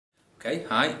Okay,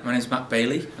 hi, my name's Matt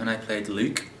Bailey and I played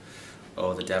Luke,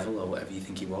 or the devil, or whatever you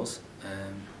think he was.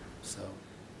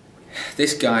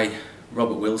 This guy,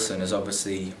 Robert Wilson, has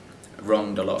obviously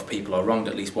wronged a lot of people, or wronged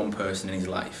at least one person in his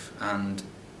life, and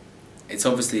it's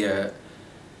obviously a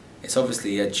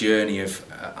journey of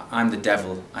I'm the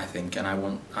devil, I think, and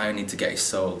I need to get his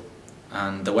soul.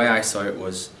 And the way I saw it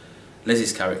was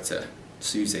Liz's character,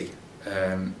 Susie,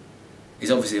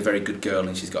 is obviously a very good girl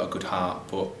and she's got a good heart,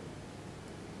 but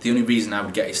the only reason I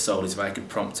would get his soul is if I could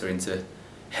prompt her into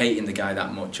hating the guy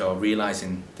that much, or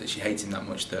realising that she hates him that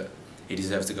much that he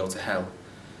deserves to go to hell.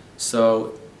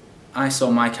 So I saw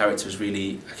my character as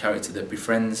really a character that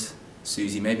befriends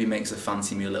Susie, maybe makes her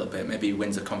fancy me a little bit, maybe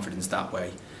wins her confidence that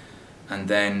way, and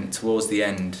then towards the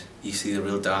end you see the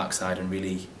real dark side, and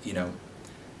really, you know,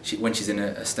 when she's in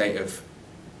a state of,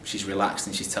 she's relaxed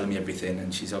and she's telling me everything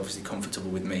and she's obviously comfortable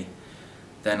with me,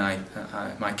 then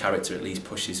my character at least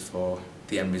pushes for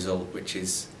the end result, which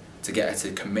is to get her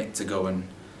to commit to go and,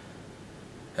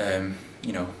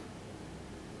 you know,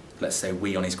 let's say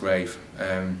wee on his grave.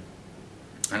 And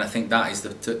I think that is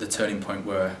the turning point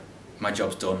where my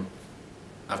job's done,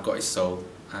 I've got his soul,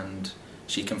 and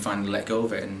she can finally let go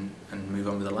of it and move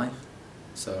on with her life.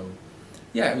 So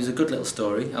yeah, it was a good little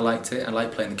story. I liked it. I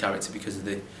liked playing the character because of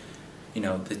the, you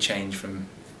know, the change from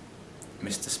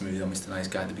Mr. Smooth or Mr. Nice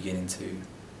Guy at the beginning to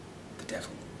the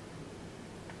devil.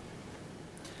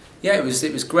 Yeah, it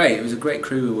was great. It was a great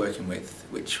crew we were working with,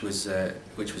 which was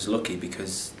lucky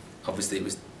because obviously it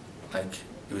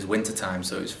was winter time,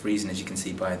 so it was freezing, as you can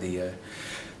see by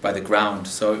the ground.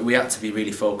 So we had to be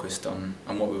really focused on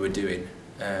what we were doing.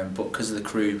 But because of the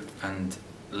crew, and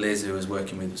Liz, who I was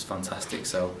working with, was fantastic.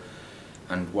 So,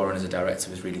 and Warren as a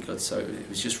director was really good. So it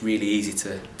was just really easy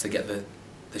to get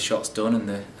the shots done and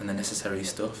the necessary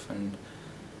stuff. And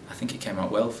I think it came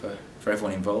out well for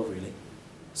everyone involved, really.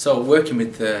 So working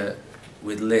with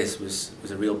Liz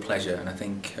was a real pleasure, and I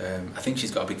think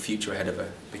she's got a big future ahead of her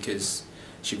because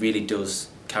she really does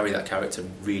carry that character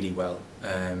really well.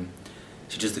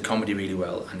 She does the comedy really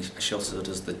well, and she also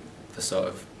does the sort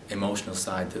of emotional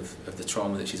side of the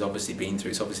trauma that she's obviously been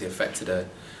through. It's obviously affected her.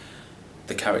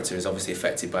 The character is obviously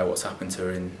affected by what's happened to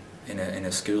her in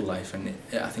her school life, and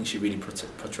I think she really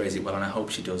portrays it well, and I hope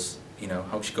she does. You know,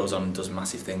 I hope she goes on and does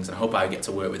massive things, and I hope I get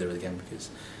to work with her again because,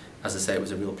 as I say, it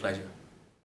was a real pleasure.